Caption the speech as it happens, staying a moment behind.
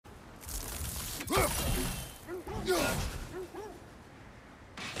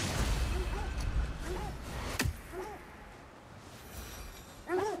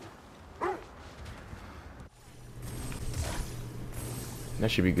That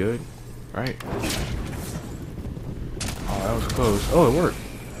should be good, right? Oh, that was close. Oh, it worked.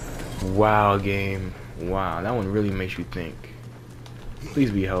 Wow, game. Wow, that one really makes you think. Please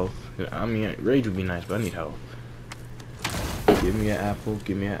be health. I mean, rage would be nice, but I need health. Give me an apple.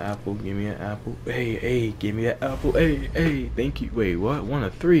 Give me an apple. Give me an apple. Hey, hey, give me an apple. Hey, hey, thank you. Wait, what? 1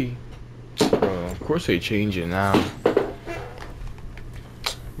 of 3? Bro, of course they change it now.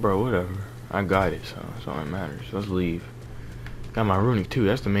 Bro, whatever. I got it, so that's all that matters. Let's leave. Got my runic too.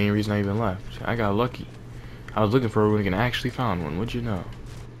 That's the main reason I even left. I got lucky. I was looking for a runic and I actually found one. What'd you know?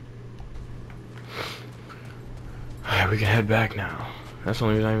 Alright, we can head back now. That's the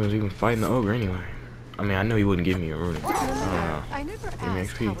only reason I was even fighting the ogre anyway. I mean, I know he wouldn't give me a runic. I don't know. I never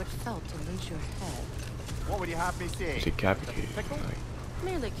asked how it felt to lose your head. What would you have me say? It's decapitated. Like,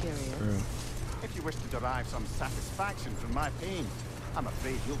 Merely curious. If you wish to derive some satisfaction from my pain, I'm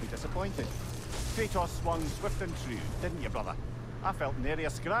afraid you'll be disappointed. Kratos swung swift and true, didn't you, brother? I felt nary a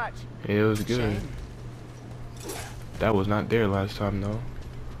scratch. It was good. That was not there last time though.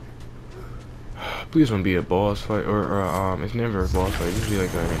 Please don't be a boss fight, or it's never a boss fight. It's usually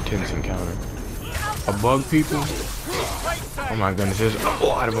like an intense encounter. A bug people? Oh my goodness, there's a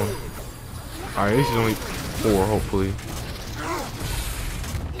lot of them. Alright, this is only 4, hopefully.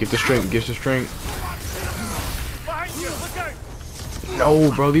 Get the strength, get the strength.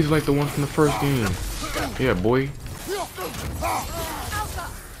 No, bro, these are like the ones from the first game. Yeah, boy.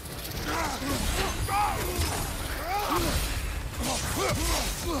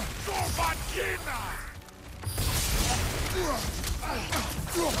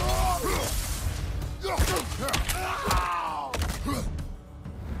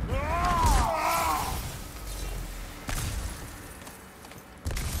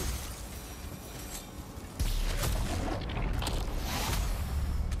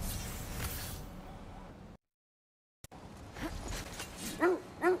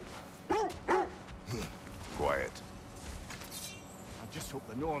 Quiet. I just hope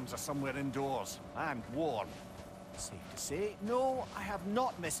the Norns are somewhere indoors and warm. Safe to say, no, I have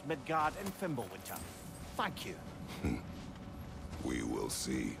not missed Midgard in Fimbulwinter. Thank you. We will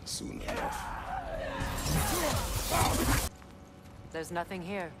see soon enough. There's nothing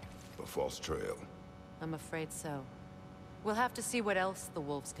here. A false trail. I'm afraid so. We'll have to see what else the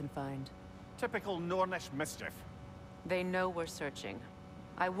wolves can find. Typical Nornish mischief. They know we're searching.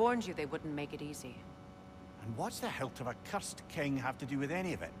 I warned you they wouldn't make it easy. And what's the hilt of a cursed king have to do with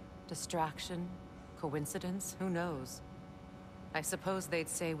any of it? Distraction? Coincidence? Who knows? I suppose they'd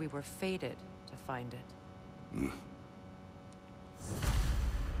say we were fated to find it.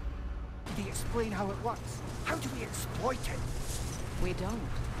 Did he explain how it works? How do we exploit it? We don't.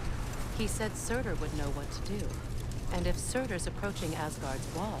 He said Surtur would know what to do. And if Surtur's approaching Asgard's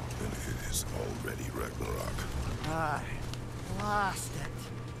wall... Then it is already Ragnarok. Aye. Blast it.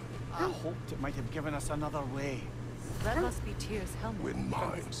 I hoped it might have given us another way. That must be Tyr's helmet. Win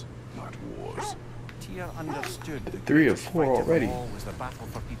minds, not wars. Tyr understood that 3 of 4 already. was the battle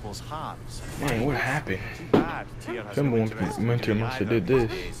for people's hearts. Man, what happened? Too bad Tyr has no interest in Winter doing must have either did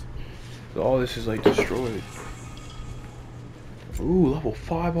this. these days. All this is like destroyed. Ooh, level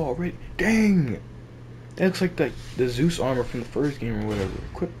 5 already. Dang! That looks like the Zeus armor from the first game or whatever.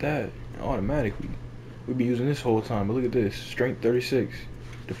 Equip that automatically. We'd be using this whole time, but look at this. Strength 36.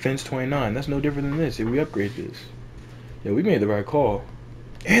 Defense 29. That's no different than this if we upgrade this. Yeah, we made the right call.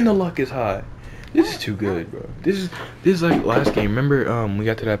 And the luck is high. This is too good, bro. This is like last game. Remember we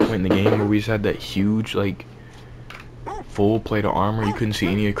got to that point in the game where we just had that huge like full plate of armor. You couldn't see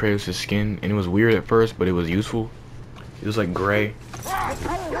any of Kratos' skin, and it was weird at first, but it was useful. It was like gray.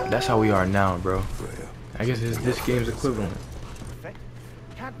 That's how we are now, bro. I guess this game's equivalent.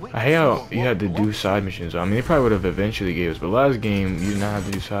 I hate how you had to do side missions. I mean, they probably would have eventually gave us, but last game you did not have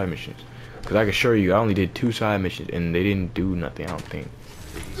to do side missions. Cause I can assure you, I only did 2 side missions, and they didn't do nothing. I don't think.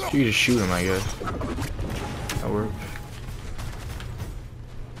 So you just shoot them, I guess. That works.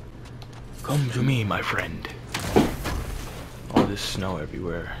 Come to me, my friend. All this snow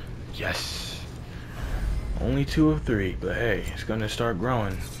everywhere. Yes. Only 2 of 3, but hey, it's gonna start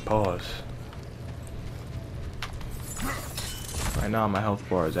growing. Pause. Right now my health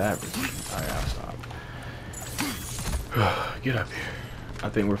bar is average. Alright, I'll stop. Get up here. I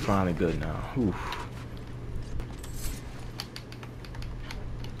think we're finally good now. Oof.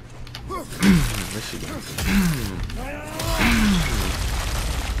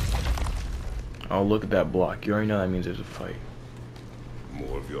 Oh, look at that block. You already know that means there's a fight.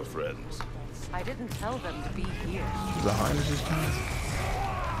 more of your friends. I didn't tell them to be here. He's behind us this time.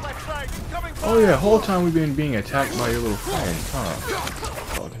 Left side, coming Oh yeah, whole time we've been being attacked by your little friends, huh?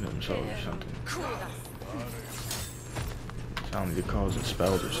 Talking to themselves or something. Sound like they're causing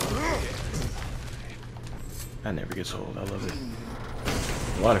spells or something. That never gets old. I love it.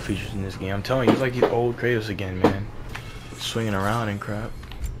 A lot of features in this game. I'm telling you, it's like the old Kratos again, man. Swinging around and crap.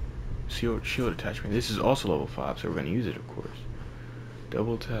 Shield attachment. This is also level 5, so we're gonna use it, of course.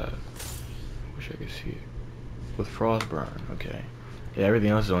 Double tap. Wish I could see it. With Frostburn. Okay. Yeah, everything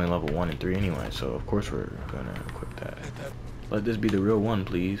else is only level 1 and 3 anyway, so of course we're gonna equip that. Let this be the real one,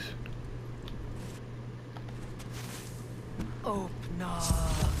 please. Oh, no.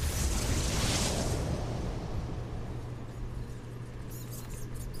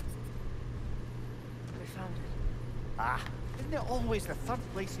 We found it. Ah, isn't it always the third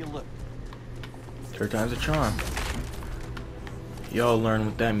place you look? Third time's a charm. Y'all learn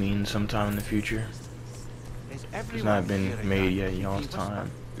what that means sometime in the future. Is It's everyone not been hearing made that yet in creepy y'all's whisper?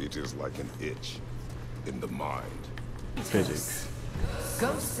 time. It is like an itch in the mind. Physics.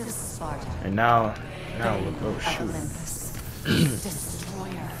 Ghost of Spartan. And now look, oh of shoot. Olympus.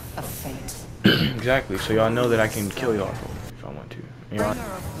 Destroyer of fate. Exactly, so y'all know that I can kill y'all if I want to. Bringer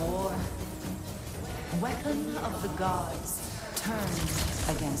of war. Weapon of the gods.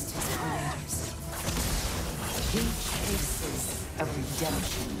 Turned against his creators. He chases a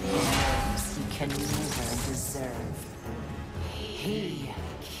redemption in ways he can never deserve. He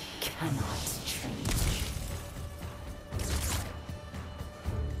cannot change.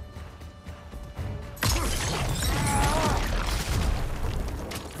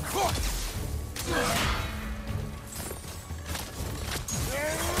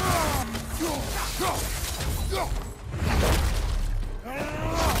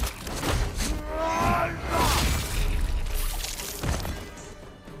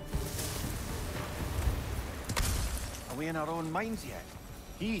 Are we in our own minds yet?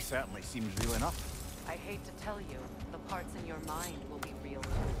 He certainly seems real enough. I hate to tell you, the parts in your mind will be real.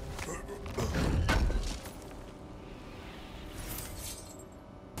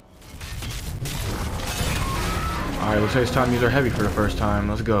 Alright, looks like it's time to use our heavy for the first time.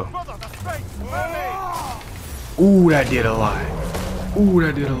 Let's go. Brother, the strength! Mermaid! Ooh, that did a lot. Ooh,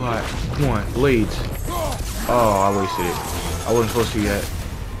 that did a lot. Come on, blades. Oh, I wasted it. I wasn't supposed to yet.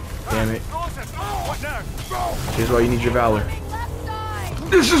 Damn it. What now? Here's why you need your valor.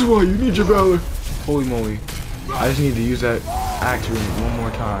 This is why you need your valor. Holy moly. I just need to use that axe ring one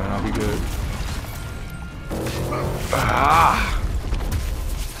more time and I'll be good. Ah!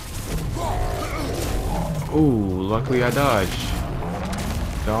 Ooh, luckily I dodged.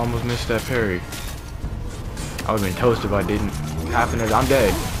 I almost missed that parry. I would've been toasted if I didn't. I'm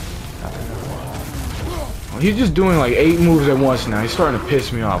dead. Well, he's just doing like 8 moves at once now. He's starting to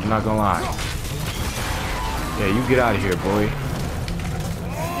piss me off, I'm not gonna lie. Yeah, you get out of here, boy.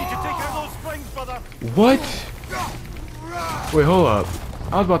 Need to take out those springs, brother! What? Wait, hold up.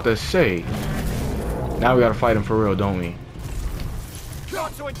 I was about to say. Now we gotta fight him for real, don't we?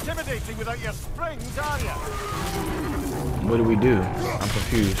 Not so intimidating without your springs, are you? What do we do? I'm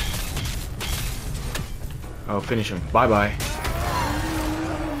confused. Oh, finish him. Bye-bye.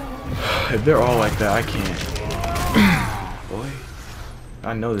 If they're all like that, I can't. Boy.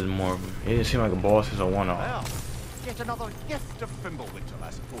 I know there's more of them. It didn't seem like a boss is a one-off. Well, get another gift of Fimbulwinter,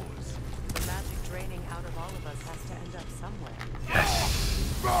 I suppose. The magic draining out of all of us has to end up somewhere.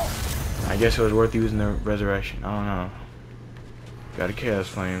 Yes! I guess it was worth using the resurrection. I don't know. Got a chaos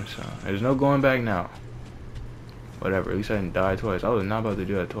flame, so there's no going back now. Whatever, at least I didn't die twice. I was not about to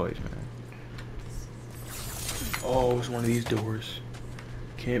do that twice, man. Oh, it's one of these doors.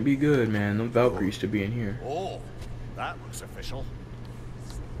 Can't be good, man. Them Valkyries to be in here. Oh, that looks official.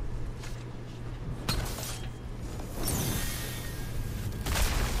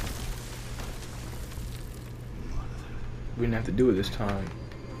 We didn't have to do it this time.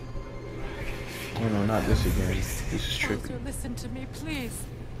 Oh no, not this again. This is trippy. Baldur, listen to me, please.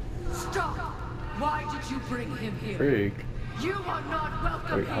 Stop! Why did you bring him here? Frig. You are not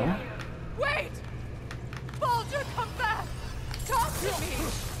welcome Wait, huh? here. Wait! Baldur, come back! Talk to me!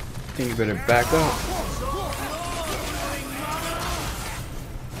 I think you better back up.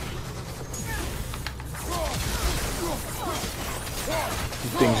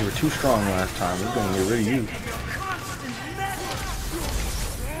 These things were too strong last time. We're gonna get rid of you.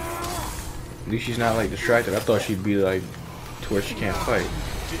 At least she's not like distracted. I thought she'd be like to where she can't fight.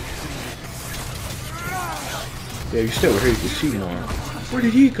 Yeah, you still here, you can see more. Where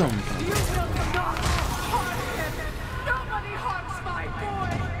did he come from? Nobody harms my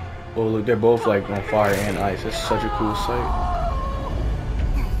boy! Oh look, they're both like on fire and ice. That's such a cool sight.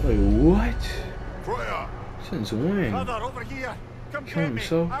 Wait, what? Freya! Since when? Brother, over here. Come Kill get me.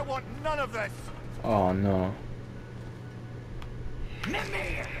 himself? I want none of this. Oh no.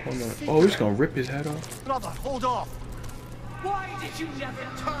 Hold on. Oh, he's gonna rip his head off. Brother, hold off. Why did you never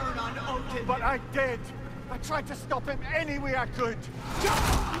turn on Odin? But I did. I tried to stop him any way I could.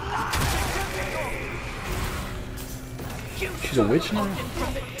 She's a witch now?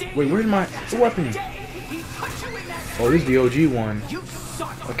 Wait, where's my weapon? Oh, this is the OG one.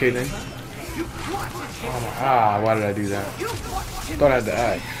 Okay then. Why did I do that? Thought I had to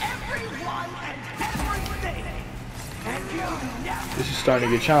act. This is starting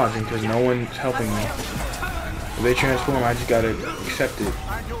to get challenging because no one's helping me. If they transform, I just gotta accept it.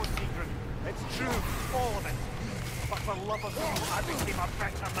 I know, Secret. It's true, all of it. But for love of you, I became a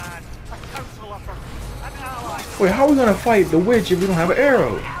better man, a counselor, an ally. Wait, how are we gonna fight the witch if we don't have an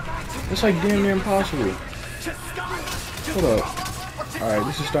arrow? It's like damn near impossible. Hold up. Alright,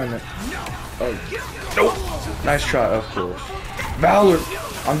 this is starting to... Oh, nope. Nice try, of course. Valor!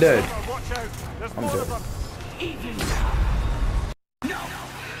 I'm dead. Watch out. There's I'm more dead. of them.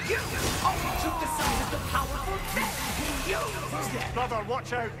 Brother,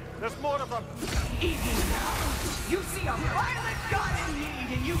 watch out. There's more of them. You see a violent god in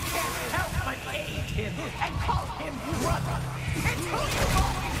need and you can't help but aid him and call him brother. It's who you've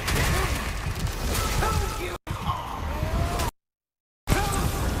always been. Who you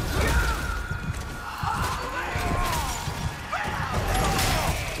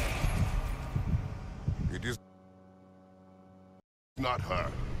It is not her.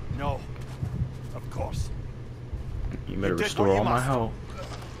 No. Of course. You better did restore what you all my must. health.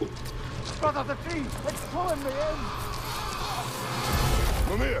 Brother, the tree. It's pulling me in.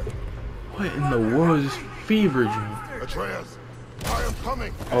 Mimir! What in the world is this fever dream? Atreus! I am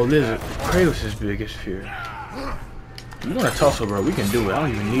coming! Oh, this is Kratos' biggest fear. You want to tussle, bro? We can do it. I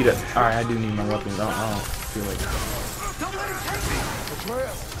don't even need it. Alright, I do need my weapons. I don't feel like that.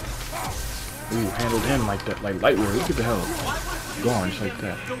 Ooh, handled him like that. Like light work. Look at the hell. Gone just like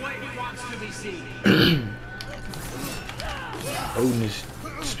that. Odin is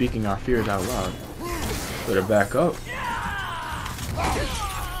speaking our fears out loud. Better back up.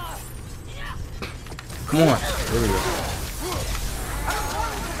 Come on. There we go.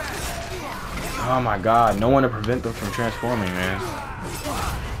 Oh my god. No one to prevent them from transforming, man.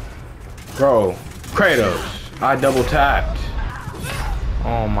 Bro. Kratos. I double tapped.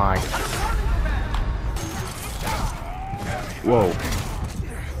 Oh my. Whoa.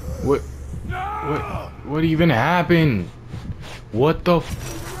 What even happened? What the f-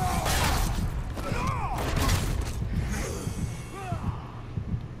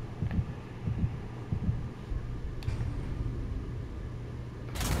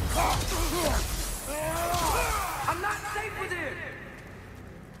 I'm not safe with him!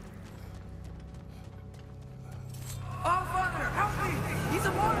 Oh, Father, help me! He's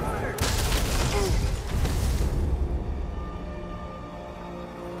a monster!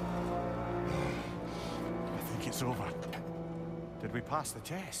 I think it's over. Did we pass the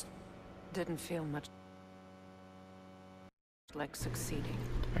test? Didn't feel much like succeeding.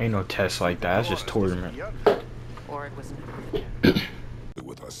 Ain't no test like that. That's just torment. Or it was never.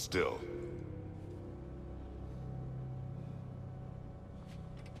 With us still.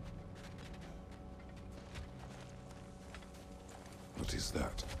 What is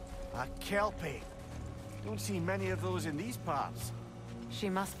that? A kelpie. Don't see many of those in these parts. She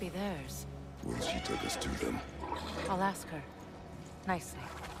must be theirs. Will she take us to them? I'll ask her. Nicely.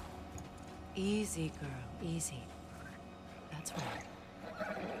 Easy, girl. Easy. That's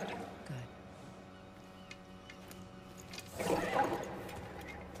right. Good.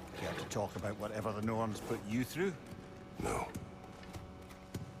 Care to talk about whatever the Norns put you through? No.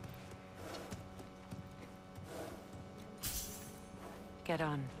 Get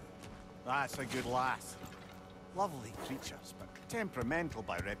on. That's a good lass. Lovely creatures, but temperamental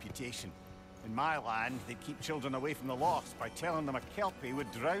by reputation. In my land, they'd keep children away from the lost by telling them a kelpie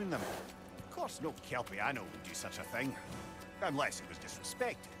would drown them. Of course, no kelpie I know would do such a thing. Unless it was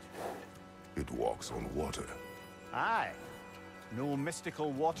disrespected. It walks on water. Aye. No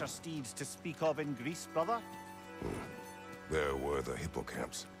mystical water steeds to speak of in Greece, brother? There were the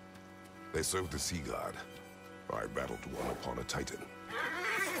hippocamps. They served the sea god. I battled one upon a titan.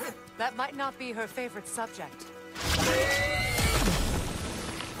 That might not be her favorite subject.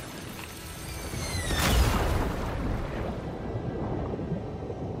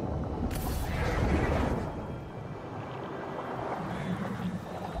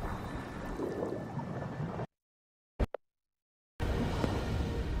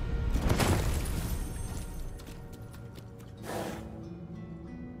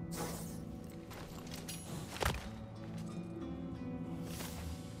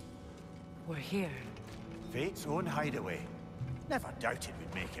 We're here. Fate's own hideaway. Never doubted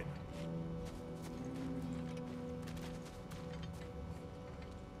we'd make it.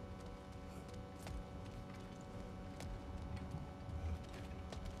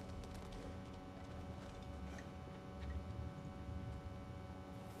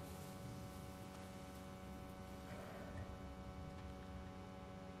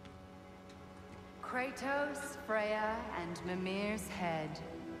 Kratos, Freya, and Mimir's head.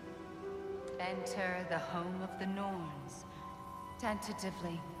 Enter the home of the Norns,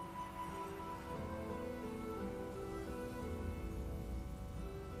 tentatively.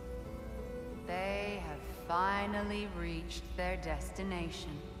 They have finally reached their destination.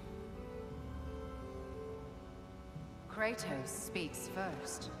 Kratos speaks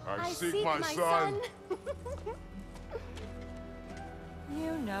first. I seek my son.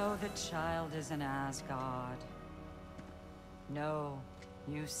 You know the child is in Asgard. No,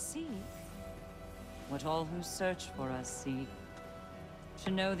 you seek what all who search for us seek.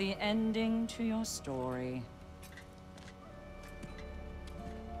 To know the ending to your story.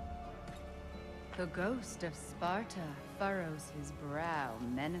 The ghost of Sparta furrows his brow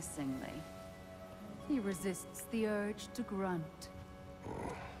menacingly. He resists the urge to grunt.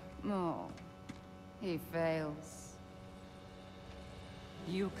 Oh, he fails.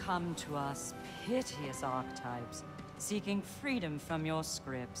 You come to us, piteous archetypes, seeking freedom from your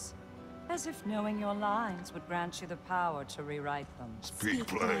scripts. As if knowing your lines would grant you the power to rewrite them. Speak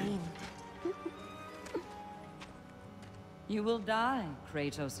plain. You will die,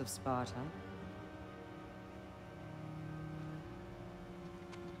 Kratos of Sparta.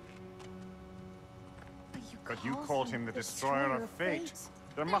 But you called him the Destroyer of Fate.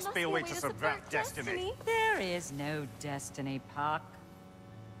 There must be a way to subvert destiny. There is no destiny, Puck.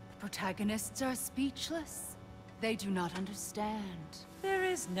 Protagonists are speechless. They do not understand. There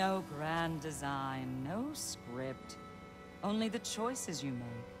is no grand design, no script. Only the choices you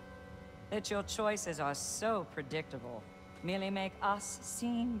make. That your choices are so predictable, merely make us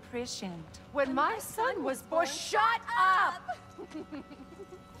seem prescient. When my son was born, shut up!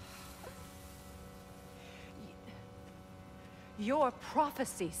 Your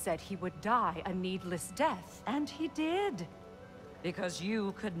prophecy said he would die a needless death. And he did. Because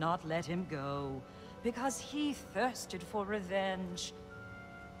you could not let him go. Because he thirsted for revenge.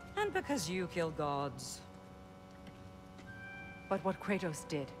 And because you kill gods. But what Kratos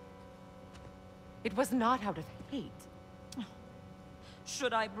did, it was not out of hate.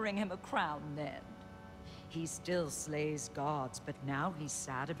 Should I bring him a crown then? He still slays gods, but now he's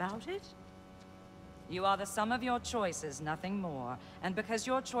sad about it? You are the sum of your choices, nothing more. And because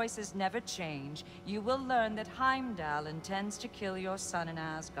your choices never change, you will learn that Heimdall intends to kill your son in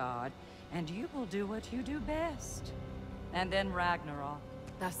Asgard, and you will do what you do best. And then Ragnarok.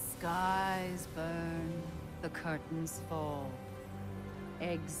 The skies burn, the curtains fall.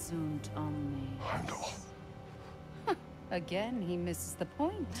 Exunt omnes. Heimdall. Again, he misses the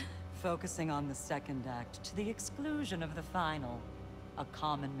point. Focusing on the second act to the exclusion of the final. A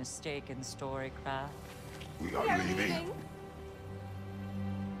common mistake in storycraft. We are leaving.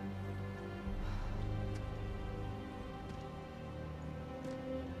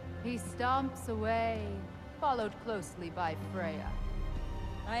 He stomps away, followed closely by Freya.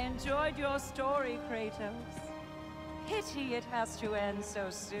 I enjoyed your story, Kratos. Pity it has to end so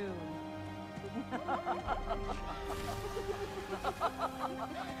soon.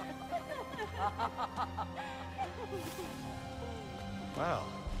 Well,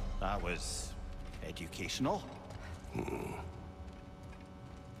 that was educational.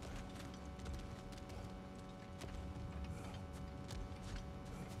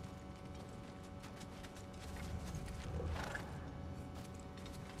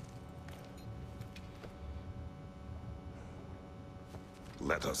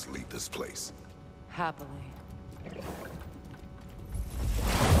 Let us leave this place. Happily.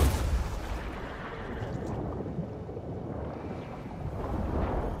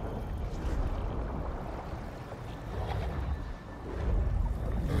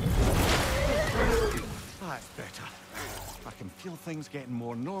 That's better. I can feel things getting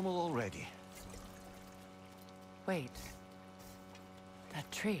more normal already. Wait. That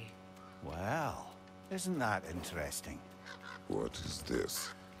tree. Well, isn't that interesting? What is this?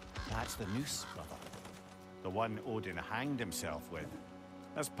 That's the noose, brother. The one Odin hanged himself with.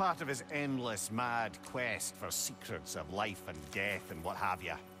 As part of his endless, mad quest for secrets of life and death and what have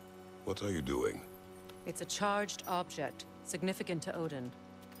you. What are you doing? It's a charged object, significant to Odin.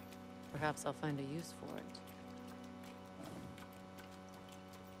 Perhaps I'll find a use for it.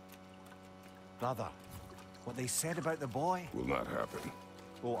 Brother, what they said about the boy? Will not happen.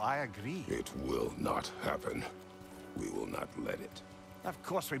 Oh, I agree. It will not happen. We will not let it. Of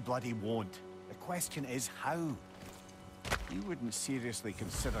course we bloody won't. The question is how. You wouldn't seriously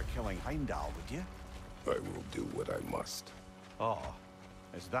consider killing Heimdall, would you? I will do what I must. Oh,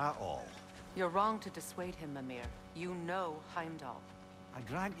 is that all? You're wrong to dissuade him, Mimir. You know Heimdall. I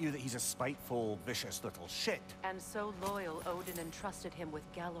grant you that he's a spiteful, vicious little shit. And so loyal, Odin entrusted him with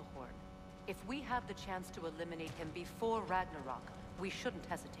Gjallarhorn. If we have the chance to eliminate him before Ragnarok, we shouldn't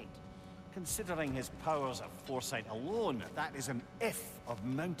hesitate. Considering his powers of foresight alone, that is an if of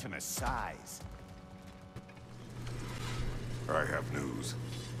mountainous size. I have news.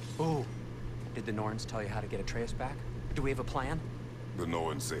 Oh. Did the Norns tell you how to get Atreus back? Do we have a plan? The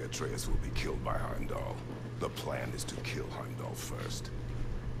Norns say Atreus will be killed by Heimdall. The plan is to kill Heimdall first.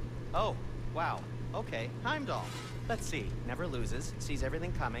 Oh, wow. Okay, Heimdall. Let's see. Never loses, sees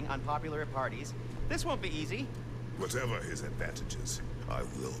everything coming, unpopular at parties. This won't be easy. Whatever his advantages, I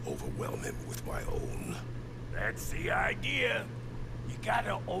will overwhelm him with my own. That's the idea. You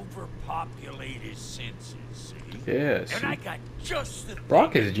gotta overpopulate his senses, see? Yeah, And I got just the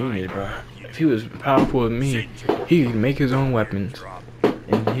Brock thing is a in genius, mind bro. to help you. If he was powerful as me, he could make his own weapons.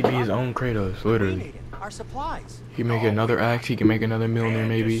 And he'd be his own Kratos, We literally. need it. Our supplies. He'd make another axe, he could make another Mjolnir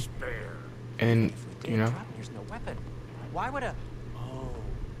maybe. And, If we you did, know, Draupnir's no weapon. Why would a... Oh.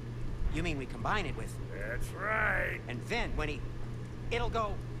 You mean we combine it with... That's right. And then when he... It'll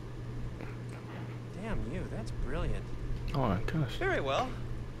go... Damn you, that's brilliant. oh my gosh. Very well.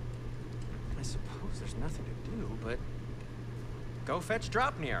 I suppose there's nothing to do, but... Go fetch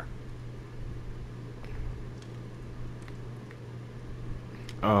Draupnir.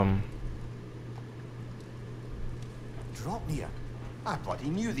 Draupnir. I bloody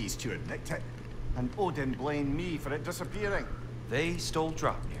knew these two had nicked it. And Odin blamed me for it disappearing. They stole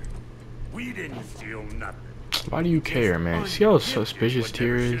Draupnir. We didn't steal nothing. Why do you care, man? See how suspicious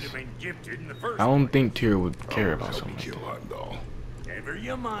Tyr is? I don't think Tyr would care about Help me something kill like that. Heimdall. Never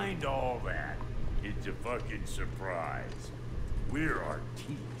you mind all that. It's a fucking surprise. We're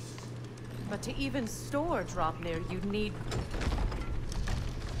artistes. But to even store Draupnir, you'd need...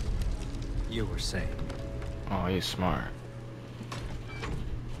 You were saying. Oh, he's smart.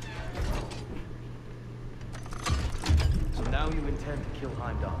 So now you intend to kill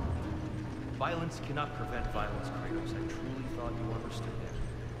Heimdall. Violence cannot prevent violence, Kratos. I truly thought you understood that.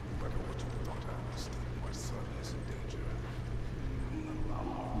 No matter what you thought I understood, my son is in danger. I will not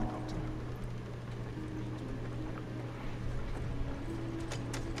allow harm to come to him.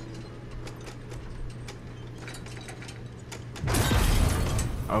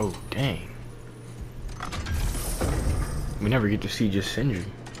 Oh, dang. We never get to see just Sindri.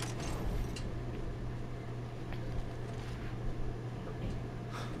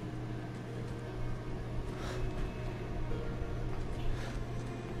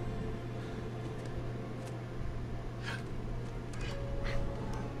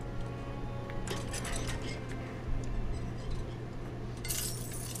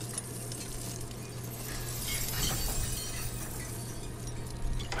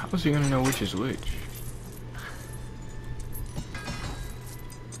 How's he gonna know which is which?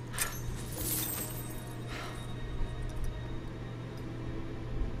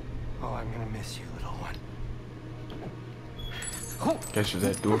 Oh, I'm gonna miss you, little one. Guess it's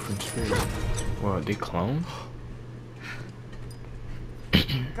that dwarf spirit. What, they clone?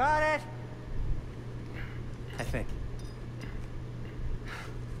 Got it! I think.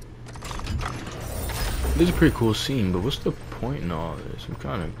 This is a pretty cool scene, but what's the point in all this? I'm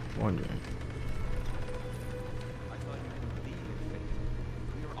kind of wondering. I thought you didn't believe in fate.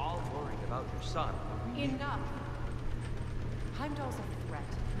 We were all worried about your son. Enough! Heimdall's a threat,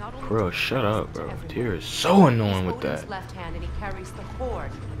 not only Bro, to shut Kratos, up, but to bro. everyone. Tyr is so annoying He's with Odin's that. left hand, and he carries the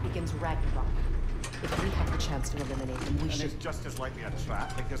Horde. Begins Ragnarok. If we have the chance to eliminate him, we And should... it's just as likely a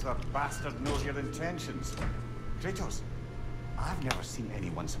trap because the bastard knows your intentions. Kratos, I've never seen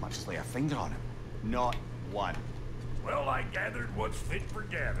anyone so much as lay a finger on him. Not one. Well, I gathered what's fit for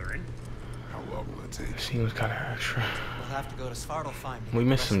gathering. How long will it take? Scene was kind of extra. We'll have to go to Svartalfheim. to We get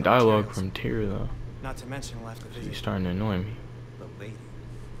missed the some rest of the dialogue materials. from Tyr though. Not to mention we'll have to He's visit starting to annoy me. the lady.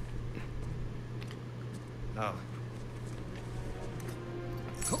 Oh.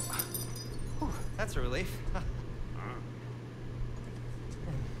 Whew, that's a relief.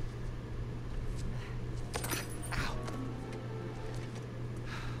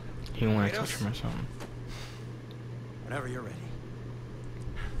 He don't want to Kratos? touch him or something. Whenever you're ready.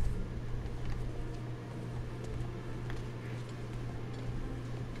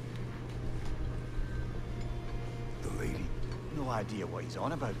 The lady? No idea what he's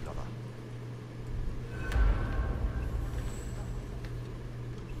on about, brother.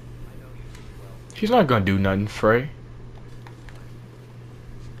 She's not gonna do nothing, Frey. To be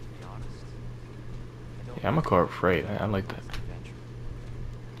honest, I don't Yeah, I'm gonna call her Frey. I like that. adventure.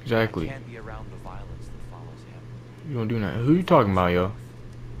 Exactly. I can't be around the violence that follows him. You don't do nothing. Who you talking about, yo?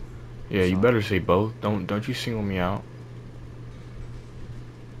 Yeah, you better say both. Don't you single me out.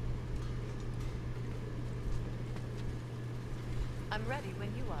 I'm ready when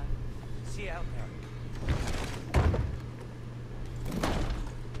you are. See you out there.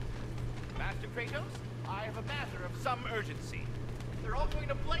 Master Kratos, I have a matter of some urgency. They're all going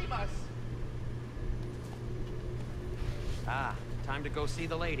to blame us. Ah, time to go see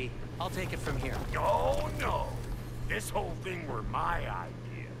the lady. I'll take it from here. Oh, no. This whole thing were my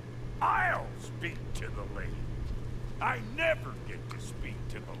idea. I'll speak to the lady. I never get to speak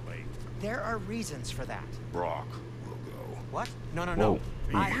to the lady. There are reasons for that. Brock will go. What? No. Whoa.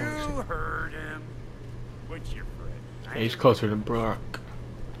 You heard him. What's your friend? Yeah, he's closer to Brock.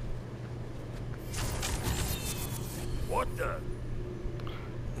 What the?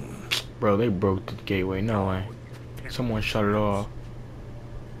 Bro, they broke the gateway. No way. Someone shut it off.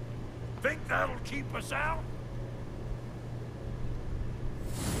 Think that'll keep us out?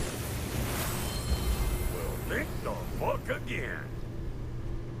 Well, think the fuck again.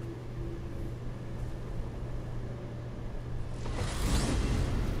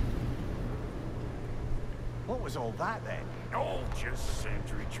 What was all that then? Oh, just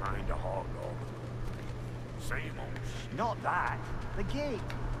Sentry trying to hog all the... Same old shit. Not that. The gate.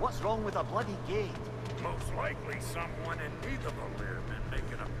 What's wrong with a bloody gate? Most likely someone in Nidavellir been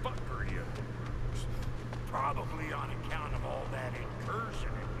making a fuckery of it. Probably on account of all that incursion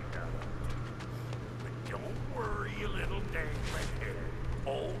that you got up to. But don't worry, you little dangling head.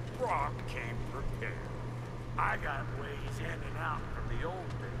 Old Brock came prepared. I got ways in and out from the old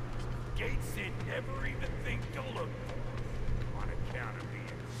days. Gates did never even think to look for on account of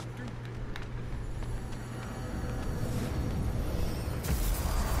being stupid.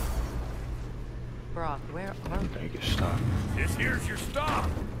 Brock, where are we? Make it stop. This here's your stop.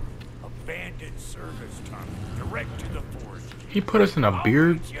 Abandoned service tunnel, direct to the forest. He put us in a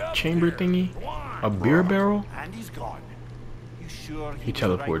beer chamber thingy? A beer barrel? And he's gone. You sure He he was the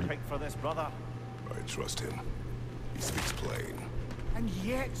right teleported. prick for this, brother? I trust him. He speaks plain. And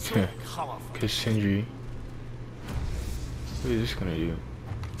yet so colorful. Cause Sindri. What is this gonna do?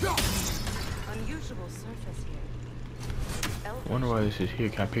 Unusual surface here. I wonder why this is here.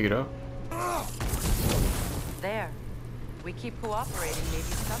 Can I pick it up? There. We keep cooperating, maybe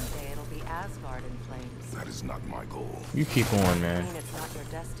someday it'll be Asgard in flames. That is not my goal. You keep on, I man. mean, it's not your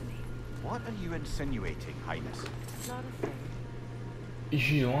destiny. What are you insinuating, Highness? Not a thing.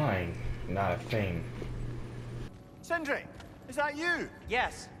 She's lying. Not a thing. Sindri, is that you?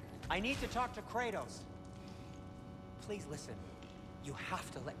 Yes, I need to talk to Kratos. Please listen. You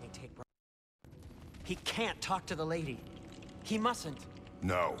have to let me take Brock. He can't talk to the lady. He mustn't.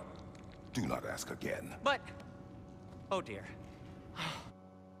 No. Do not ask again. But... Oh dear.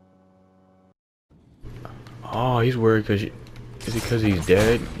 Oh, he's worried because... Is it because he's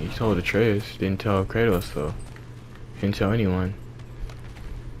dead? He told Atreus. Didn't tell Kratos, though. Didn't tell anyone.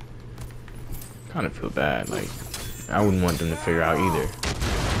 Kind of feel bad. Like, I wouldn't want them to figure out either.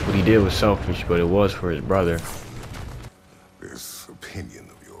 What he did was selfish, but it was for his brother. This opinion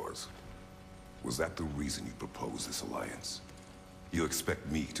of yours, was that the reason you proposed this alliance? You expect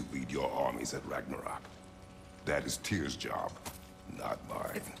me to lead your armies at Ragnarok? That is Tyr's job, not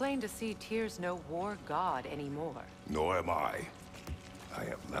mine. It's plain to see Tyr's no war god anymore. Nor am I. I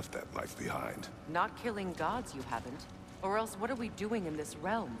have left that life behind. Not killing gods, you haven't. Or else what are we doing in this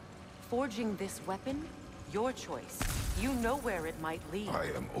realm? Forging this weapon? Your choice. You know where it might lead. I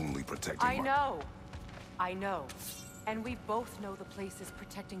am only protecting I know. I know. And we both know the place is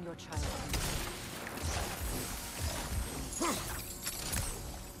protecting your child.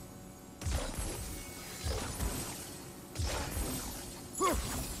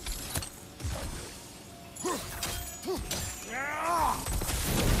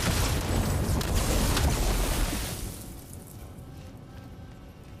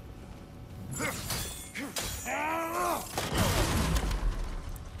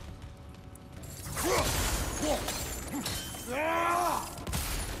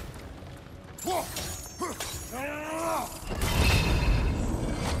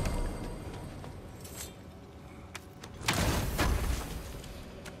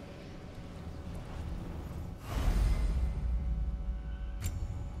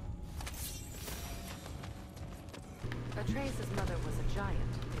 Atreus' mother was a giant,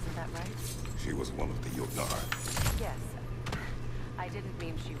 isn't that right? She was one of the Jotnar. Yes. I didn't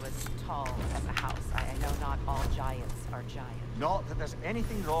mean she was tall as a house. I know not all giants are giants. Not that there's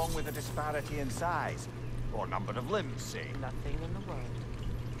anything wrong with the disparity in size. Or number of limbs, say. Nothing in the world.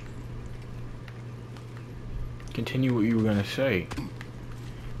 Continue what you were gonna say.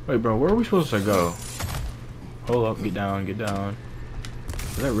 Wait, bro, where are we supposed to go? Hold up, get down, get down.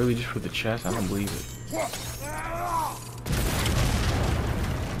 Is that really just for the chest? I don't believe it.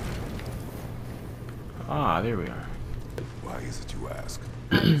 Ah, there we are. Why is it you ask?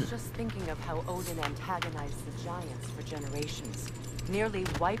 I was just thinking of how Odin antagonized the giants for generations. Nearly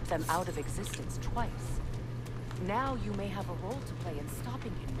wiped them out of existence twice. Now you may have a role to play in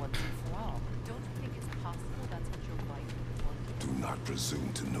stopping him once and for all. Don't you think it's possible that's what your wife wanted? Do not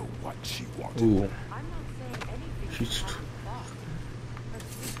presume to know what she wanted. Ooh. I'm not saying anything She's you haven't thought. Her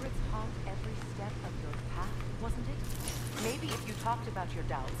secrets haunt every step of your path, wasn't it? Maybe if you talked about your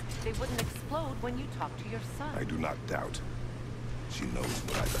doubts, they wouldn't explode when you talked to your son. I do not doubt. She knows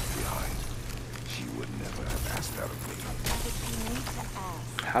what I left behind. She would never have asked that of me. But you need to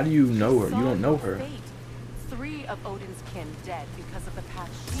ask. How do you know her? You don't know her. Fate. 3 of Odin's kin dead because of the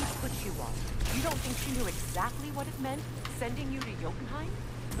path she put you on. You don't think she knew exactly what it meant, sending you to Jotunheim?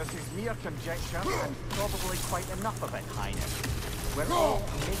 This is mere conjecture and probably quite enough of it, Highness. We're all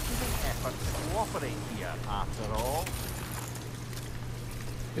making an effort to cooperate here, after all.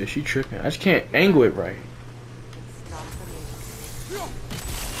 Is she tripping? I just can't angle it right. It's not for me.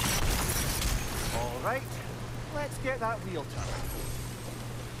 All right, let's get that wheel turning.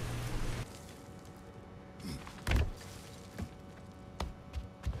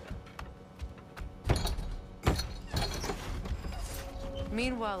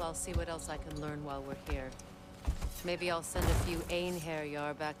 Meanwhile, I'll see what else I can learn while we're here. Maybe I'll send a few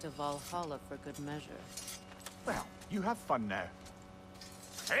Einherjar back to Valhalla for good measure. Well, you have fun now.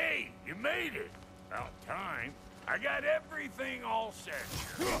 Hey, you made it! About time. I got everything all set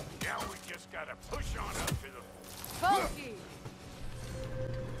here. Now we just gotta push on up to the... Funky!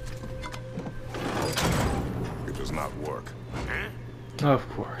 It does not work. Huh? Of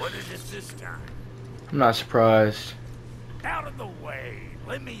course. What is it this time? I'm not surprised. Out of the way.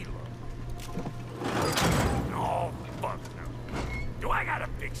 Let me look. Oh, fuck no. Do I gotta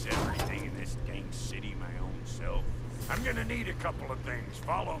fix everything in this dang city my own self? I'm gonna need a couple of things.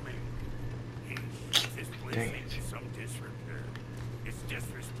 Follow me. This place Dang needs it. some disrepair. It's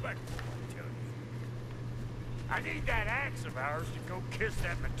disrespectful, I tell you. I need that axe of ours to go kiss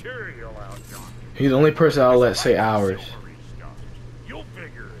that material out, John. He's the only person I'll let say ours. You'll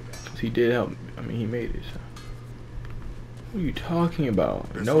figure it out. 'Cause he did help. I mean, he made it. So. What are you talking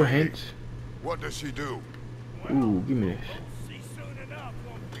about? This No lady. hints? What does she do? Ooh, give me this. We'll see soon enough,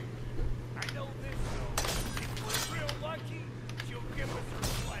 won't we? I know this, though. If we're real lucky, she'll give us her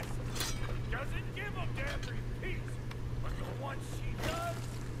blessing. Doesn't give them to every piece, but the ones she does,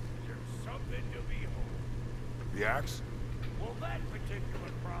 there's something to behold. The axe? Well, that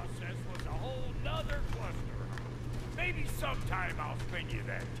particular process was a whole nother cluster. Maybe sometime I'll spin you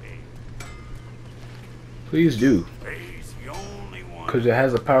that tape. Please do. He's the only one. Because it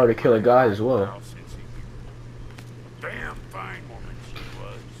has the power to kill a guy as well. Damn fine woman she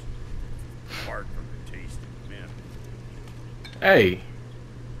was. Apart from the taste of men. Hey.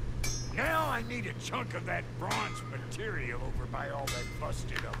 Now I need a chunk of that bronze material over by all that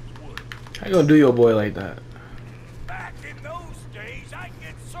busted up wood. How you gonna do your boy like that? Back in those days, I'd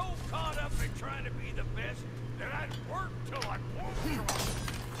get so caught up in trying to be the best that I'd work till I won't drop.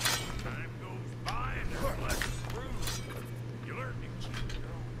 Time goes by and there's less to prove. You learn to keep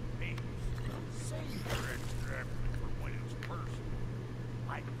your own pace. Save your extra effort for when it's personal.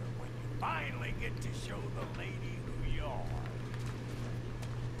 Like when you finally get to show the lady who you are.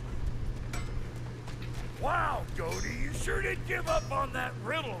 Wow, Cody, you sure did give up on that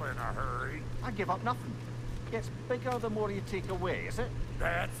riddle in a hurry. I give up nothing. Gets bigger the more you take away, is it?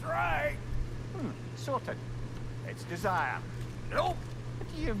 That's right. Sorted. It's desire. Nope.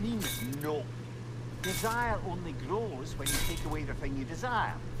 What do you mean, no? Desire only grows when you take away the thing you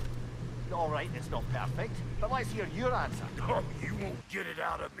desire. All right, it's not perfect, but let's hear your answer. Oh, you won't get it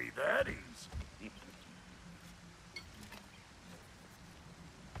out of me that easy.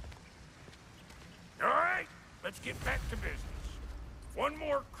 All right, let's get back to business. One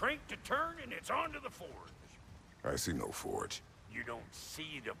more crank to turn and it's on to the forge. I see no forge. You don't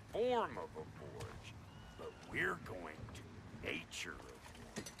see the form of a forge, but we're going to nature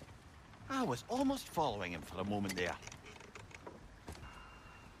of one. I was almost following him for a moment there.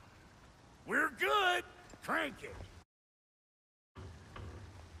 We're good. Crank it.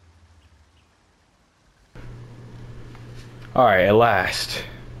 Alright, at last.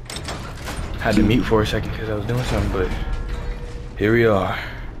 Had to mute for a second because I was doing something, but Here we are.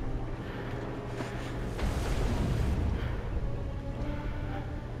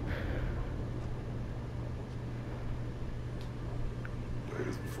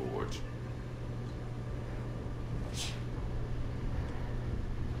 Where's the forge?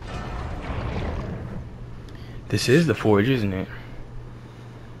 This is the forge, isn't it?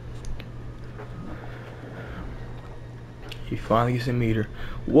 He finally gets to meet her.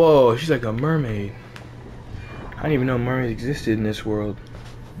 Whoa, she's like a mermaid. I didn't even know mermaids existed in this world.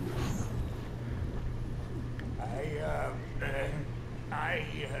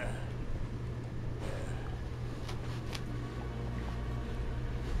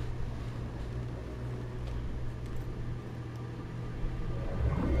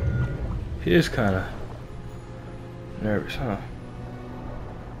 He is kind of nervous, huh?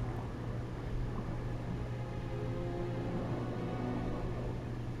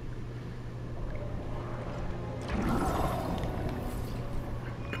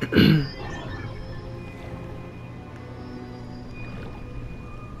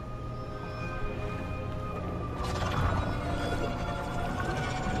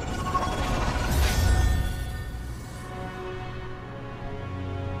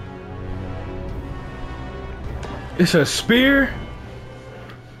 It's a spear?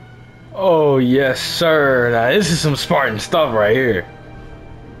 Oh yes sir, now this is some Spartan stuff right here.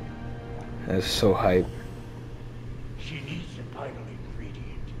 That's so hype. She needs the vital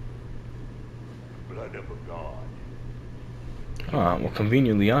ingredient. Blood of a god. Ah, well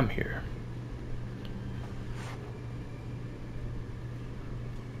conveniently I'm here.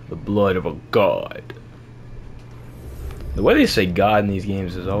 The blood of a god. The way they say god in these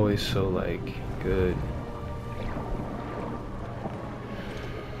games is always so like good.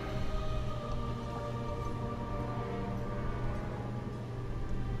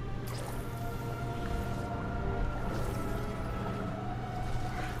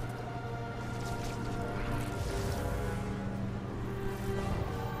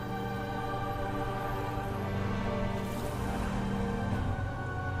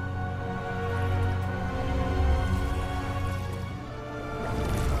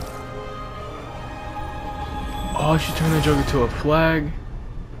 Oh, she turned the Joker to a flag.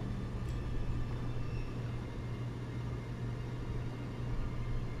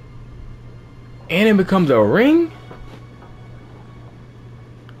 And it becomes a ring?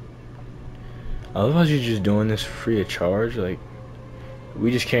 I love how she's just doing this free of charge. Like,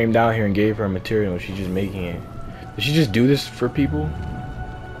 we just came down here and gave her material and she's just making it. Did she just do this for people?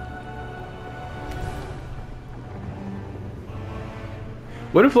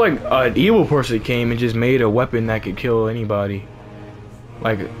 What if like an evil person came and just made a weapon that could kill anybody?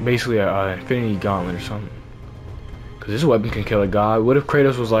 Like basically a infinity gauntlet or something. Cause this weapon can kill a god. What if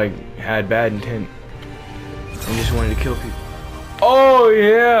Kratos was like, had bad intent and just wanted to kill people? Oh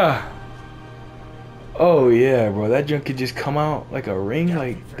yeah! Oh yeah, bro. That junk could just come out like a ring.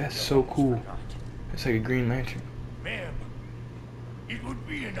 Like, that's so cool. It's like a Green Lantern. Ma'am, it would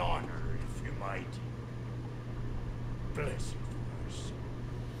be an honor if you might bless it for us.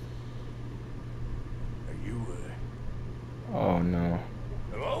 Are you, Oh no.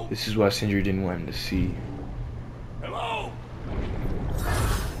 hello? This is what Sindri didn't want him to see. Hello?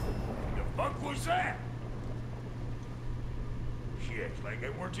 The fuck was that? She acts like I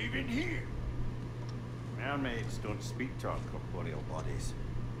weren't even here. Mermaids don't speak to our corporeal bodies.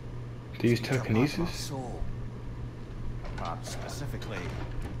 Do you use Speak to a part of our telekinesis? soul. A part specifically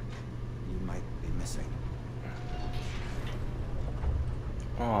you might be missing.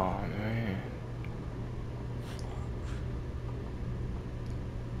 Oh man.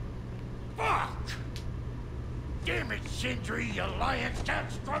 Fuck! Damn it, Sindri, you lion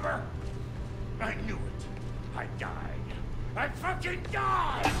cat scrubber! I knew it. I died. I fucking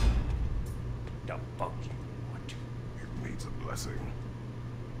died! The fuck you want? It needs a blessing.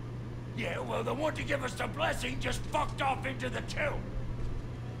 Yeah, well, the one to give us the blessing just fucked off into the tomb.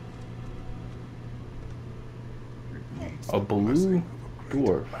 It needs A the blue blessing of a great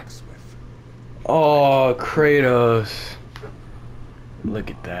dwarf. blacksmith. Oh, Kratos.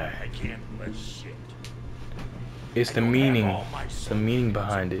 Look at that. I can't bless shit. It's I the don't have meaning. all my The meaning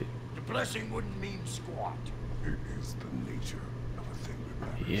behind it. The blessing wouldn't mean squat. It is the nature of a thing that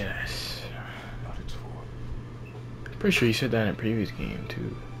matters. Yes. Not its form. Pretty sure you said that in a previous game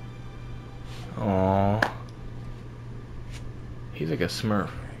too. Aww. He's like a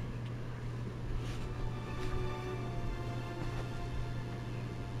smurf.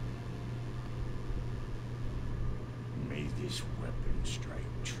 May this weapon strike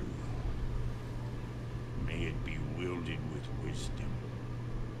true. May it be wielded with wisdom.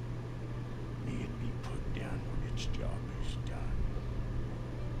 May it be put down when its job is done.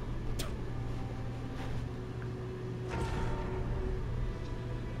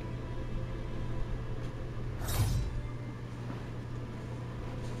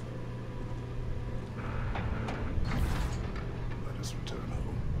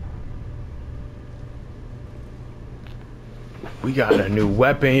 We got a new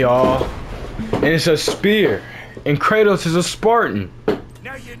weapon, y'all. And it's a spear. And Kratos is a Spartan.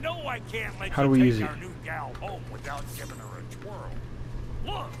 Now you know I can't let How do you we take use it? our new gal home without giving her a twirl.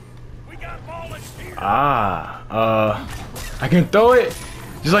 Look, we got volunteers. I can throw it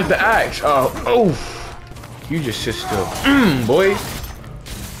just like the axe. Oh, you just sit still, boy.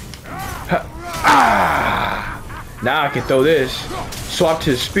 Now I can throw this, swap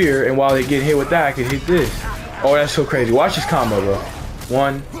to the spear, and while they get hit with that, I can hit this. Oh, that's so crazy. Watch this combo, bro.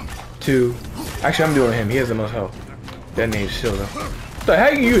 1, 2. Actually, I'm doing him. He has the most health. That name's still though. What the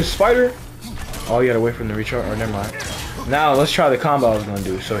heck? You a spider? Oh, you gotta wait for him to recharge. Or never mind. Now let's try the combo I was gonna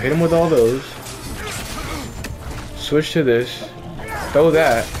do. So hit him with all those. Switch to this. Throw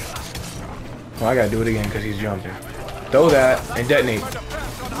that. Oh, I gotta do it again because he's jumping. Throw that and detonate.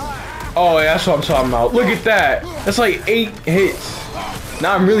 Oh, yeah, that's what I'm talking about. Look at that. That's like 8 hits.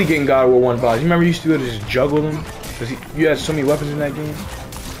 Now I'm really getting God of War 1 vibes. You remember you used to be able to just juggle them? Because you had so many weapons in that game.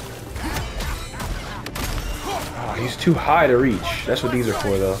 Oh, he's too high to reach. That's what these are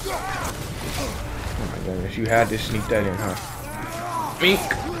for, though. Oh my goodness, you had to sneak that in, huh? Mink.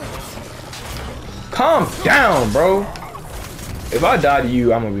 Calm down, bro. If I die to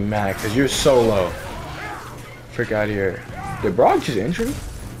you, I'm gonna be mad because you're so low. Frick out of here. Did Brock just injure me?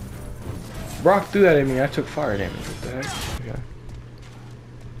 Brock threw that at me. I took fire damage. What the heck? Okay.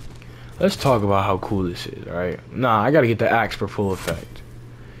 Let's talk about how cool this is, alright? Nah, I gotta get the axe for full effect.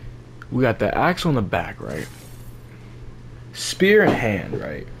 We got the axe on the back, right? Spear in hand,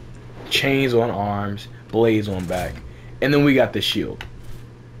 right? Chains on arms, blades on back. And then we got the shield.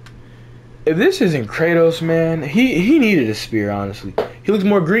 If this isn't Kratos, man, he needed a spear, honestly. He looks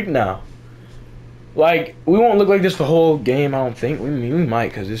more Greek now. Like, we won't look like this the whole game, I don't think. We might,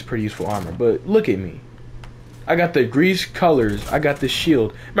 because it's pretty useful armor. But look at me. I got the grease colors. I got the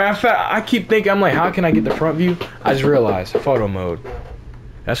shield. Matter of fact, I keep thinking, I'm like, how can I get the front view? I just realized, photo mode.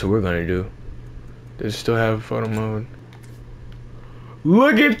 That's what we're going to do. Does it still have photo mode?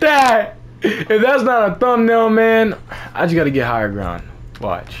 Look at that! If that's not a thumbnail, man, I just got to get higher ground.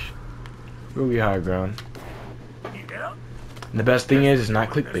 Watch. We'll get higher ground. And the best thing is, it's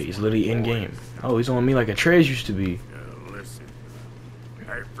not clickbait. It's literally in-game. Oh, he's on me like a Atreus used to be. Listen,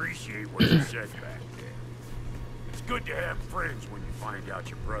 I appreciate what you said back then. It's good to have friends when you find out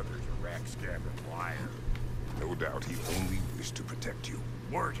your brother's a rack-scabbing liar. No doubt he only wished to protect you.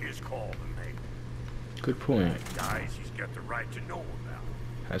 Weren't his call to make. Good point. Guys, he's got the right to know about.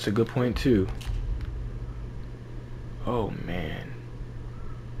 That's a good point, too. Oh, man.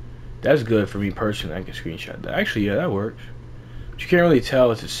 That's good for me personally. I can screenshot that. Actually, yeah, that works. But you can't really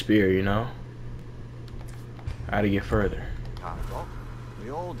tell it's a spear, you know? I had to get further. Doc,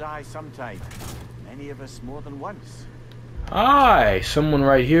 we all die sometime. Many of us more than once. Hi! Someone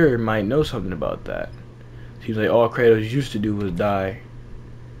right here might know something about that. Seems like all Kratos used to do was die.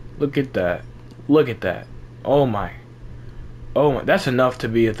 Look at that. Look at that. Oh my. Oh my. That's enough to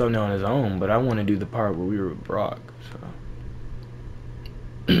be a thumbnail on his own, but I want to do the part where we were with Brock, so.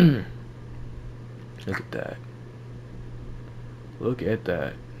 Look at that. Look at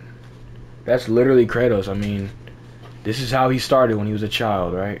that. That's literally Kratos. I mean, this is how he started when he was a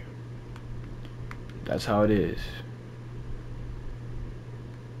child, right? That's how it is.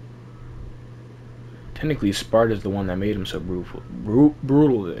 Technically, Sparta's the one that made him so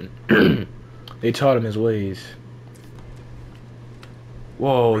brutal then. They taught him his ways.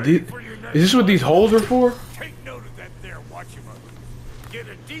 Whoa, is this what these holes are for? Take note of that there, Get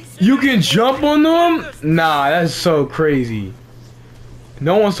a decent You can jump on them? Nah, that's so crazy.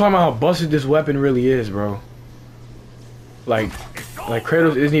 No one's talking about how busted this weapon really is, bro. Like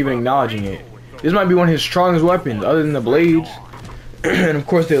Kratos isn't even acknowledging it. This might be one of his strongest weapons, other than the blades. And of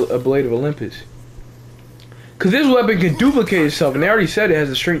course, a blade of Olympus. Because this weapon can duplicate itself, and they already said it has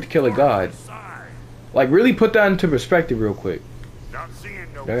the strength to kill a god. Like, really put that into perspective real quick.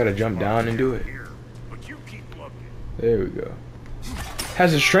 I gotta jump down and do it. There we go.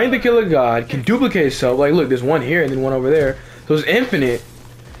 Has the strength to kill a god, can duplicate itself. Like, look, there's one here and then one over there. So it's infinite.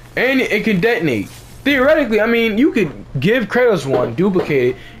 And it can detonate. Theoretically, I mean, you could give Kratos one,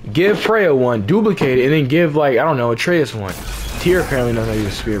 duplicate it, give Freya one, duplicate it, and then give, like, I don't know, Atreus one. Tyr apparently knows how to use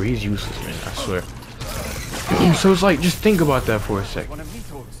a spear, but he's useless, man, I swear. So it's like, just think about that for a second.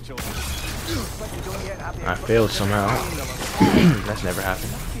 I failed somehow. That's never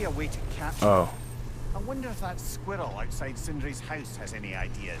happened. Oh. I wonder if that squirrel outside Sindri's house has any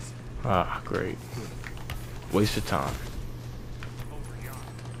ideas. Ah, great. Waste of time.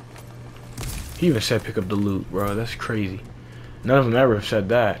 He even said pick up the loot, bro. That's crazy. None of them ever have said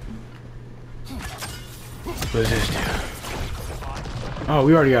that. What does this do? Oh,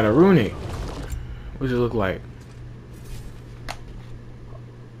 we already got a runic. What does it look like?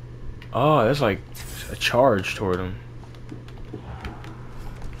 Oh, that's like a charge toward him.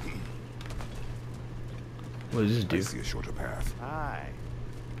 What does this do? I see a shorter path. Aye.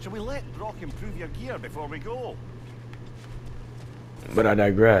 Shall we let Brock improve your gear before we go? But I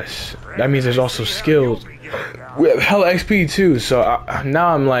digress. That means there's also skills. We have hella XP too, so now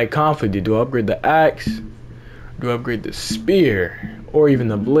I'm like conflicted. Do I upgrade the axe? Do I upgrade the spear? Or even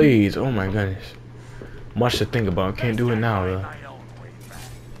the blades? Oh my goodness. Much to think about. Can't do it now though.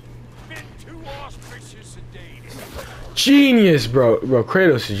 Genius, bro. Bro,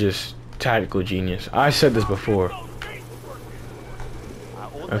 Kratos is just tactical genius. I said this before.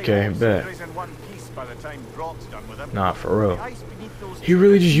 Okay, bet. Nah, for real. He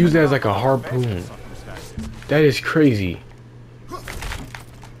really just used that as like a harpoon. That is crazy.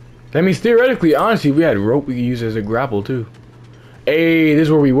 That means theoretically, honestly, we had rope we could use as a grapple too. Hey, this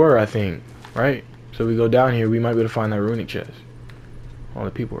is where we were, I think. Right? So we go down here, we might be able to find that runic chest. All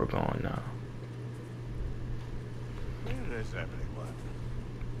the people are gone now. Where is everyone?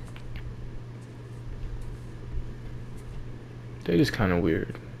 They just kind of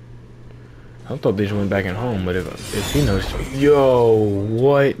weird. I thought they just went back in home, but if he knows, yo,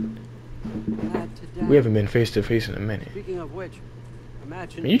 what? We haven't been face to face in a minute. Speaking of which,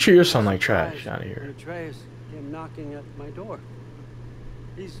 imagine Man, you treat your son like trash out of here. Atreus came knocking at my door.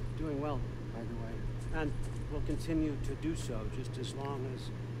 He's doing well, by the way, and will continue to do so just as long as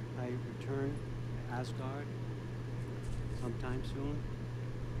I return to Asgard sometime soon.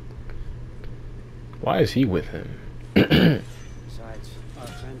 Why is he with him? Besides, our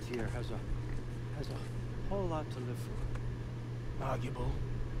friend here has a whole lot to live for. Arguable.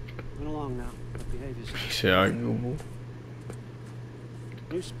 Went along now, but behave yourself. He said arguable.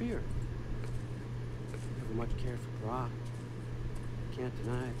 New spear. Never much cared for Brock. Can't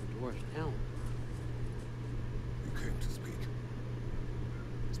deny the dwarf's talent. You came to speak.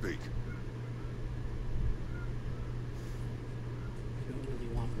 Speak. You don't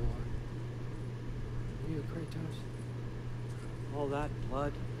really want war. Do you, Kratos? All that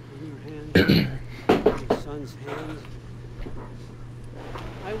blood in your hands, your son's hands.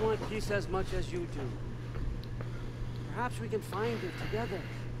 I want peace as much as you do. Perhaps we can find it together.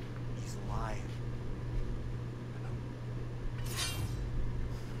 He's lying.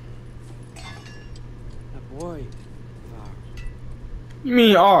 That boy of ours You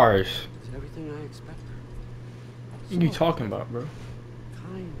mean ours? is everything I expected. What are you talking about, bro?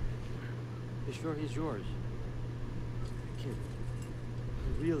 Kind. You sure he's yours? Kid,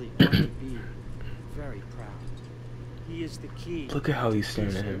 you really ought to be very proud. He is the key. Look at how he's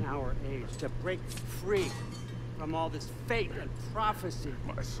staring at him. In our age, to break free from all this fate and prophecy.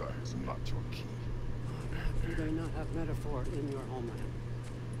 My son is not your key. Do they not have metaphor in your homeland?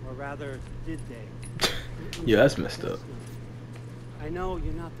 Or rather, did they? Yeah, that's messed up. I know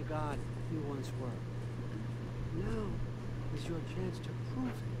you're not the god you once were. Now is your chance to prove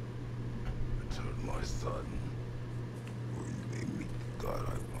it. Return my son, or you may meet the god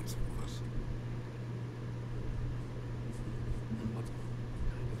I once was. And what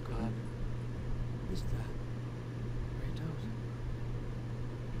kind of god is that, Kratos?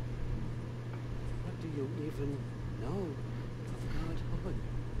 What do you even know of godhood?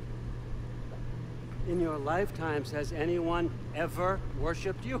 In your lifetimes, has anyone ever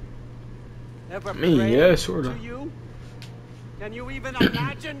worshipped you? Ever Me, prayed yeah, sorta. to you? Can you even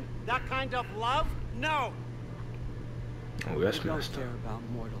imagine that kind of love? No! Oh, that's You don't messed care up. about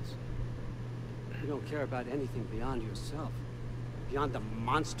mortals. You don't care about anything beyond yourself. Beyond the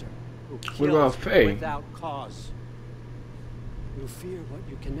monster who What about kills Faye? without cause. You fear what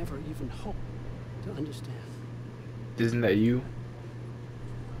you can never even hope to understand. Isn't that you?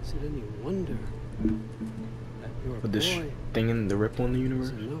 Is it any wonder that your With this boy thing in the ripple in the is universe?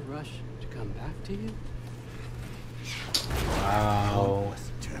 in no rush to come back to you? Wow.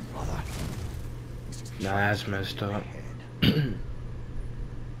 Listen to him, brother. He's just Nah, that's messed up. head.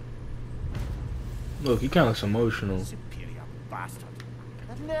 Look, he kind of looks emotional. Superior bastard.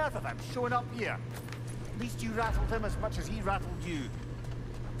 The nerve of him showing up here. At least you rattled him as much as he rattled you.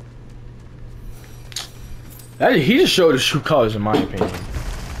 He just showed his true colors, in my opinion.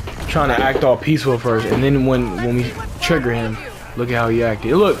 Trying to act all peaceful first, and then when we trigger him, look at how he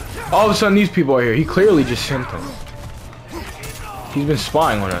acted. Look, all of a sudden these people are here. He clearly just sent them. He's been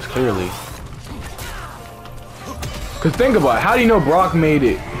spying on us, clearly. Cause think about it, how do you know Brock made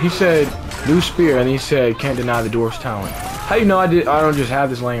it? He said new spear, and he said can't deny the dwarf's talent. How do you know I don't just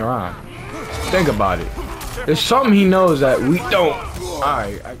have this laying around? Think about it. There's something he knows that we don't.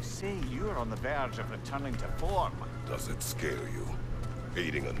 Alright. I say you're on the verge of returning to form. Does it scare you?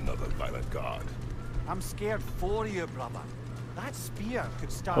 Aiding another violent god? I'm scared for you, brother. That spear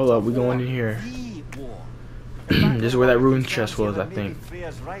could start. Hold up, we going in here. This is where that rune chest was, I think.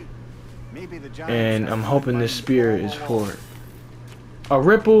 And I'm hoping this spear is for a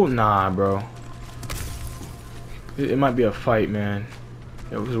ripple. Nah, bro. It might be a fight, man.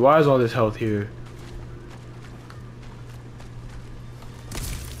 Because why is all this health here?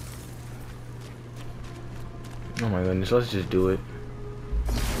 Oh my goodness, let's just do it.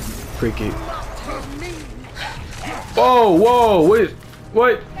 Freak it. Whoa, whoa,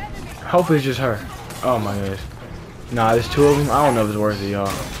 what? Hopefully it's just her. Oh my goodness. Nah, there's two of them. I don't know if it's worth it,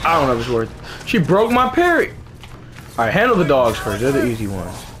 y'all. I don't know if it's worth it. She broke my parry. Alright, handle the dogs first. They're the easy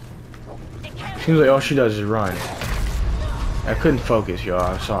ones. Seems like all she does is run. I couldn't focus, y'all.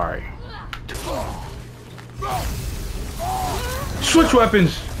 I'm sorry. Switch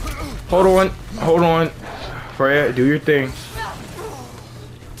weapons. Hold on. Hold on. Freya, do your thing.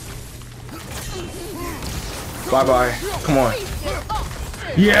 Bye-bye. Come on.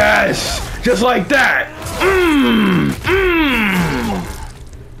 Yes! Just like that!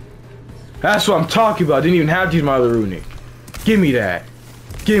 That's what I'm talking about. I didn't even have to use my other runic. Give me that.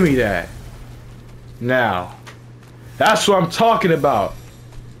 Give me that. Now. That's what I'm talking about.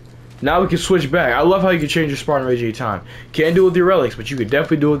 Now we can switch back. I love how you can change your Spartan rage anytime. Can't do it with your relics, but you can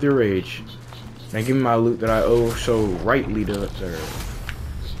definitely do it with your rage. Now give me my loot that I owe so rightly deserve.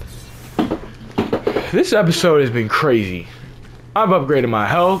 This episode has been crazy. I've upgraded my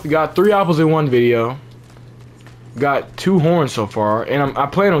health, got 3 apples in one video, got 2 horns so far, and I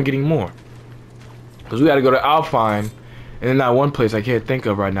plan on getting more. Because we got to go to Alpine, and then that one place I can't think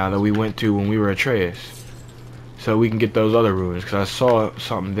of right now that we went to when we were at Atreus. So we can get those other ruins, because I saw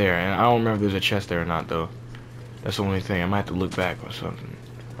something there, and I don't remember if there's a chest there or not, though. That's the only thing. I might have to look back or something.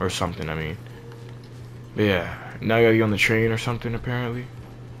 Or something, I mean. But yeah, now I gotta get on the train or something, apparently.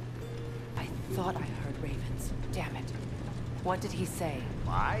 I thought I heard ravens. Damn it. What did he say?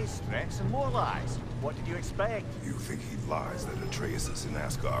 Lies, threats, and more lies. What did you expect? You think he lies that Atreus is in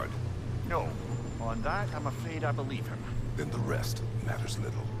Asgard? No. On that, I'm afraid I believe him. Then the rest matters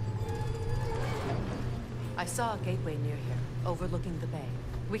little. I saw a gateway near here, overlooking the bay.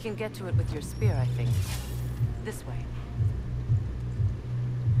 We can get to it with your spear, I think. This way.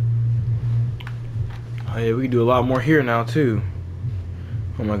 Oh yeah, we can do a lot more here now too.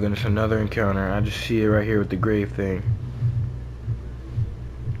 Oh my goodness, another encounter. I just see it right here with the grave thing.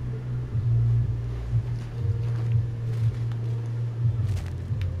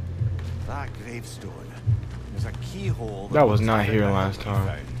 That gravestone. There's a keyhole. That was not here last time.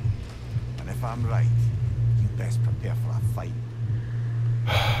 And if I'm right, you best prepare for a fight.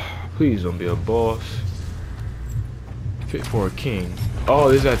 Please don't be a boss. Fit for a king. Oh,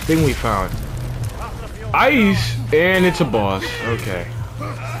 there's that thing we found. Ice, and it's a boss. Okay.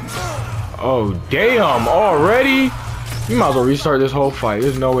 Oh damn! Already? You might as well restart this whole fight.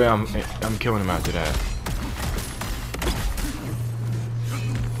 There's no way I'm killing him after that.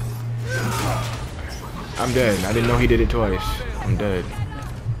 I'm dead. I didn't know he did it twice. I'm dead.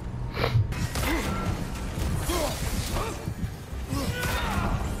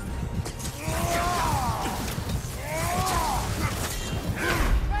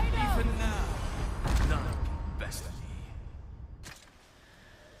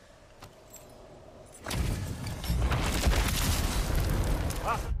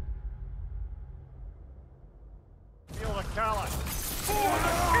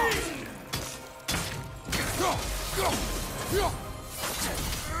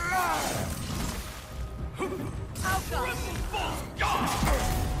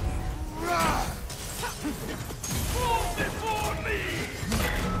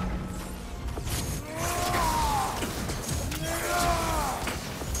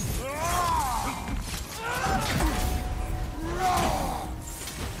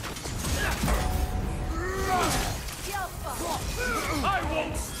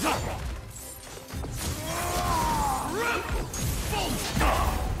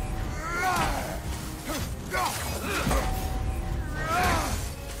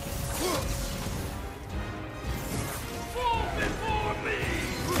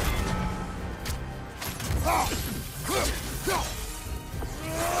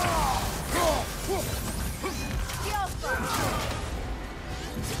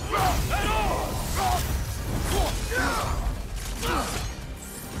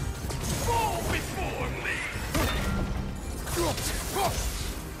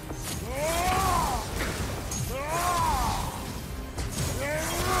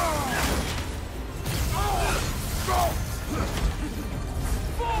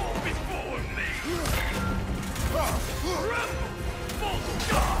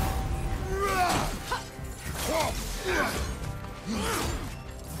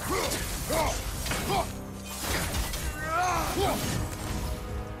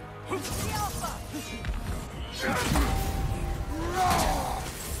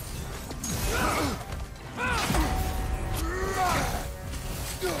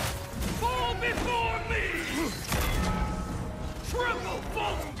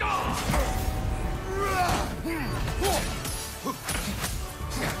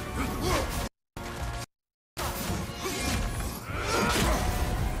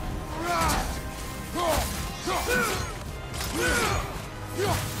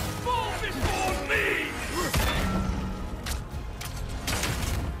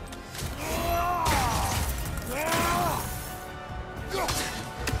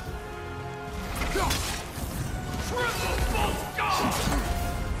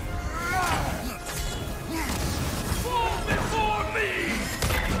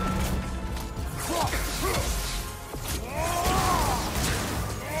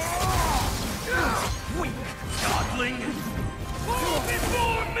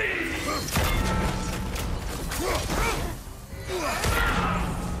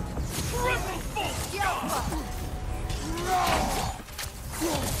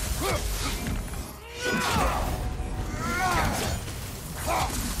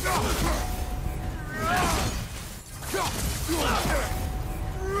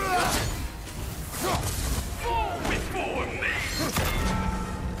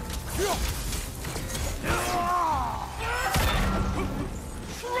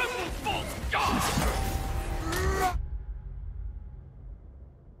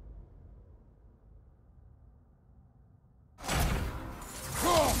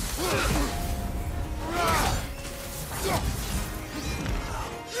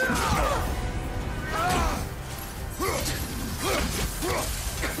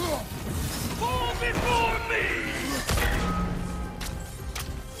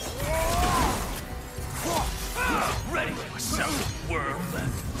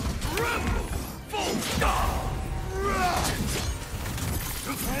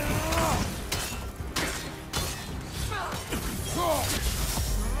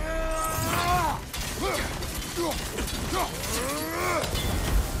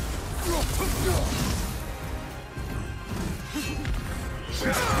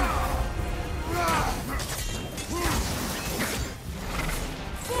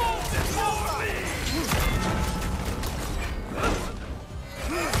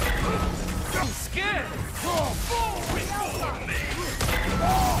 skin!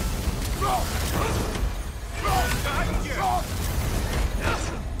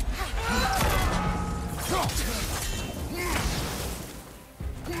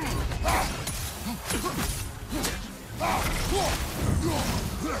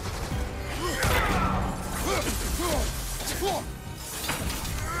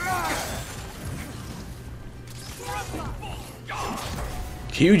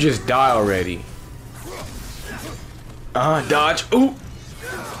 Can you just die already? Dodge. Ooh.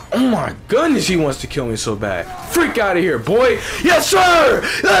 Oh my goodness, he wants to kill me so bad. Freak out of here, boy. Yes, sir.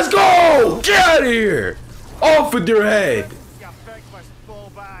 Let's go. Get out of here. Off with your head.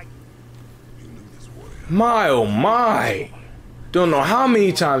 My, oh my. Don't know how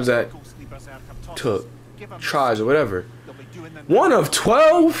many times that took. Tries or whatever. 1 of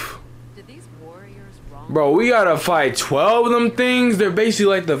 12? Bro, we gotta fight 12 of them things. They're basically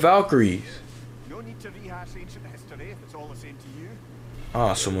like the Valkyries. No need to rehash ancient history if it's all the same to you.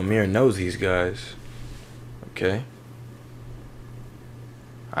 Ah, so Mimir knows these guys. Okay.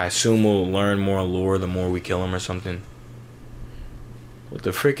 I assume we'll learn more lore the more we kill him or something. What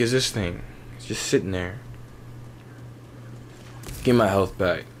the frick is this thing? It's just sitting there. Get my health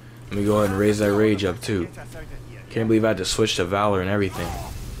back. Let me go ahead and raise that rage up too. Can't believe I had to switch to Valor and everything.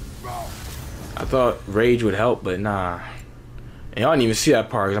 I thought rage would help, but nah. And y'all didn't even see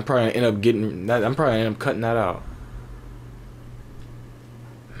that part, 'cause I'm probably gonna end up getting that. I'm probably gonna end up cutting that out.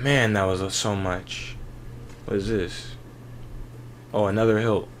 Man, that was so much. What is this? Oh, another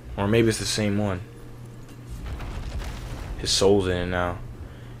hilt, or maybe it's the same one. His soul's in it now.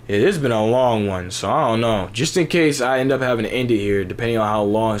 It has been a long one, so I don't know. Just in case I end up having to end it here, depending on how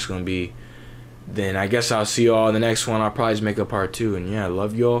long it's gonna be, then I guess I'll see y'all in the next one. I'll probably just make a part 2. And yeah,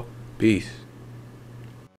 love y'all. Peace.